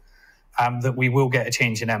cycles, that we will get a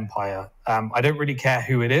change in empire. I don't really care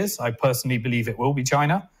who it is. I personally believe it will be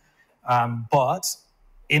China. But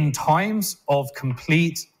in times of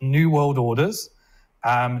complete new world orders,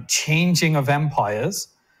 changing of empires,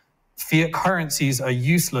 fiat currencies are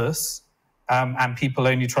useless, and people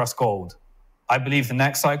only trust gold. I believe the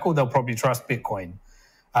next cycle, they'll probably trust Bitcoin.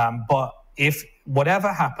 But if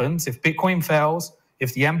whatever happens, if Bitcoin fails,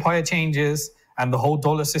 if the empire changes, and the whole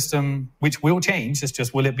dollar system, which will change, it's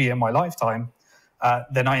just will it be in my lifetime,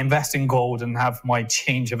 then I invest in gold and have my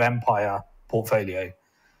change of empire portfolio.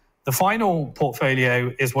 The final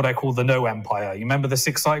portfolio is what I call the no empire. You remember the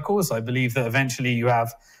 6 cycles? I believe that eventually you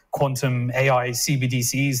have quantum AI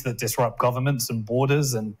CBDCs that disrupt governments and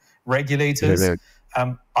borders and regulators.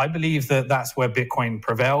 I believe that that's where Bitcoin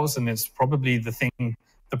prevails, and it's probably the thing,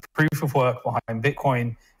 the proof of work behind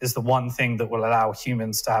Bitcoin is the one thing that will allow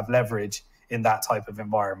humans to have leverage in that type of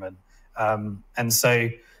environment. And so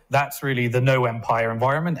that's really the no empire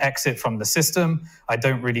environment, exit from the system. I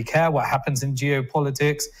don't really care what happens in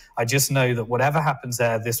geopolitics. I just know that whatever happens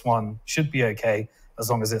there, this one should be okay as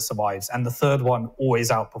long as it survives. And the third one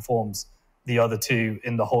always outperforms the other 2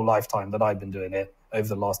 in the whole lifetime that I've been doing it over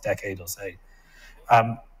the last decade or so.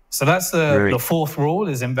 So that's the fourth rule,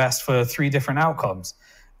 is invest for 3 different outcomes.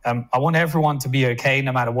 I want everyone to be okay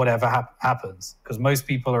no matter whatever happens, because most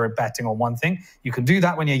people are betting on one thing. You can do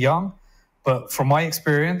that when you're young, but from my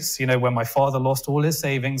experience, when my father lost all his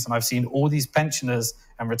savings, and I've seen all these pensioners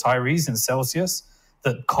and retirees in Celsius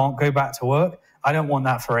that can't go back to work, I don't want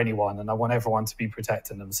that for anyone, and I want everyone to be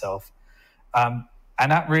protecting themselves.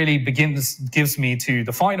 And that really gives me to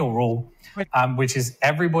the final rule, which is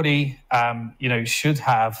everybody, should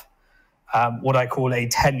have what I call a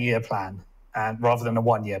 10-year plan, and rather than a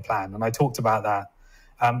 1-year plan. And I talked about that.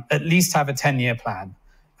 At least have a 10-year plan.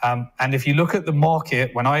 And if you look at the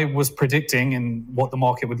market, when I was predicting in what the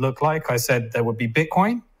market would look like, I said there would be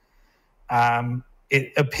Bitcoin.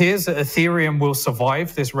 It appears that Ethereum will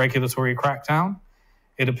survive this regulatory crackdown.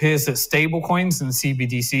 It appears that stablecoins and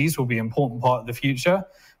CBDCs will be an important part of the future,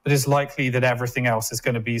 but it's likely that everything else is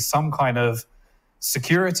going to be some kind of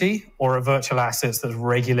security or a virtual assets that's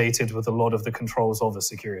regulated with a lot of the controls of a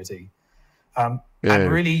security. And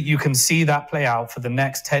really, you can see that play out for the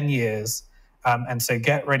next 10 years. And so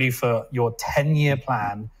get ready for your 10-year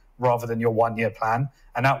plan rather than your 1-year plan.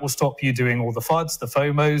 And that will stop you doing all the FUDs, the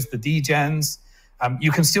FOMOs, the degens.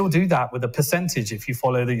 You can still do that with a percentage if you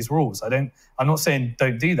follow these rules. I'm not saying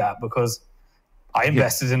don't do that, because I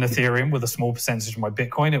invested in Ethereum with a small percentage of my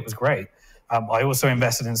Bitcoin. It was great. I also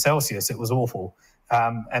invested in Celsius. It was awful.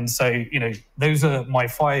 And so, those are my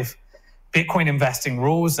 5 Bitcoin investing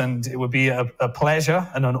rules, and it would be a pleasure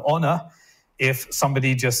and an honor if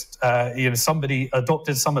somebody just, somebody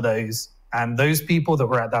adopted some of those. And those people that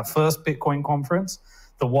were at that first Bitcoin conference,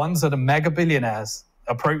 the ones that are mega billionaires,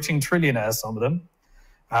 approaching trillionaires, some of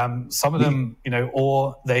them,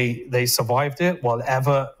 or they survived it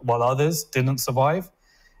while others didn't survive.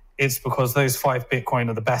 It's because those 5 Bitcoin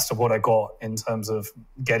are the best of what I got in terms of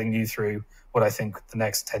getting you through what I think the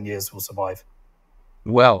next 10 years will survive.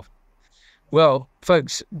 Well,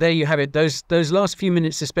 folks, there you have it. Those last few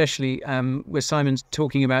minutes, especially where Simon's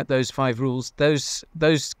talking about those 5 rules, those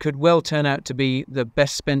could well turn out to be the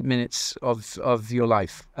best spent minutes of your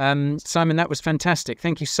life. Simon, that was fantastic.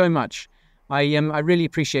 Thank you so much. I really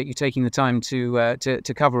appreciate you taking the time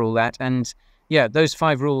to cover all that. And yeah, those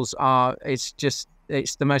 5 rules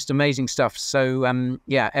it's the most amazing stuff. So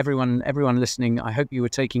everyone listening, I hope you were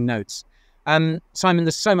taking notes. Simon,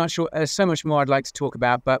 there's so much more I'd like to talk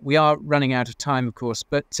about, but we are running out of time, of course.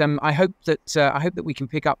 But I hope that we can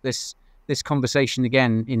pick up this conversation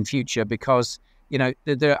again in future, because I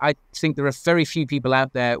think there are very few people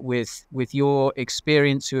out there with your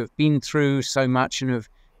experience who have been through so much and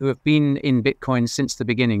who have been in Bitcoin since the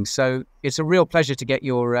beginning. So it's a real pleasure to get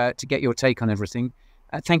your take on everything.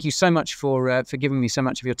 Thank you so much for giving me so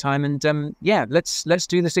much of your time. And let's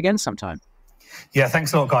do this again sometime. Yeah,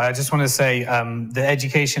 thanks a lot, Guy. I just want to say the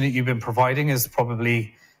education that you've been providing is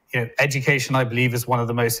probably, education, I believe, is one of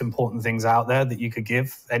the most important things out there that you could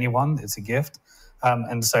give anyone. It's a gift.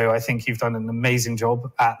 And so I think you've done an amazing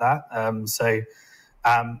job at that.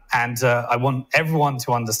 I want everyone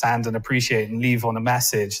to understand and appreciate and leave on a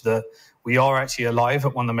message that we are actually alive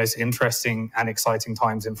at one of the most interesting and exciting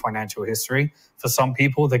times in financial history. For some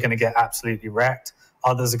people, they're going to get absolutely wrecked.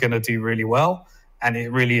 Others are going to do really well. And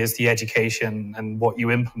it really is the education and what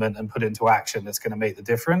you implement and put into action that's going to make the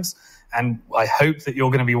difference. And I hope that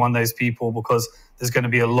you're going to be one of those people, because there's going to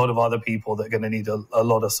be a lot of other people that are going to need a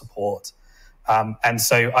lot of support. And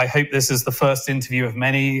so I hope this is the first interview of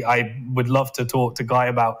many. I would love to talk to Guy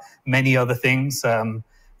about many other things.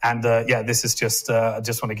 Yeah, this is just, I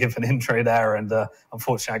just want to give an intro there. And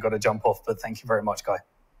unfortunately, I got to jump off. But thank you very much, Guy.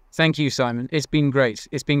 Thank you, Simon. It's been great.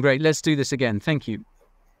 It's been great. Let's do this again. Thank you.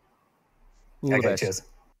 All the best. Cheers.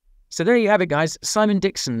 So there you have it, guys. Simon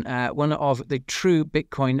Dixon, one of the true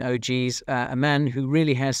Bitcoin OGs, a man who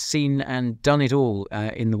really has seen and done it all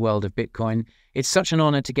in the world of Bitcoin. It's such an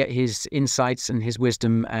honor to get his insights and his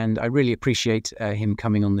wisdom, and I really appreciate him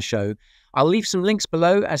coming on the show. I'll leave some links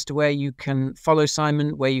below as to where you can follow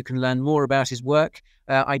Simon, where you can learn more about his work.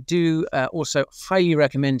 I do also highly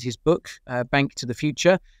recommend his book, Bank to the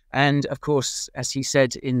Future. And of course, as he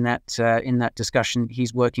said in that discussion,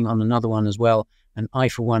 he's working on another one as well. And I,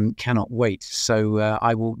 for one, cannot wait. So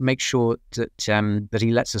I will make sure that that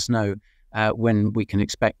he lets us know when we can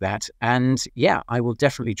expect that. And yeah, I will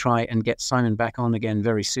definitely try and get Simon back on again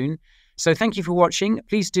very soon. So thank you for watching.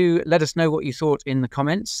 Please do let us know what you thought in the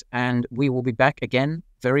comments, and we will be back again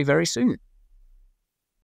very, very soon.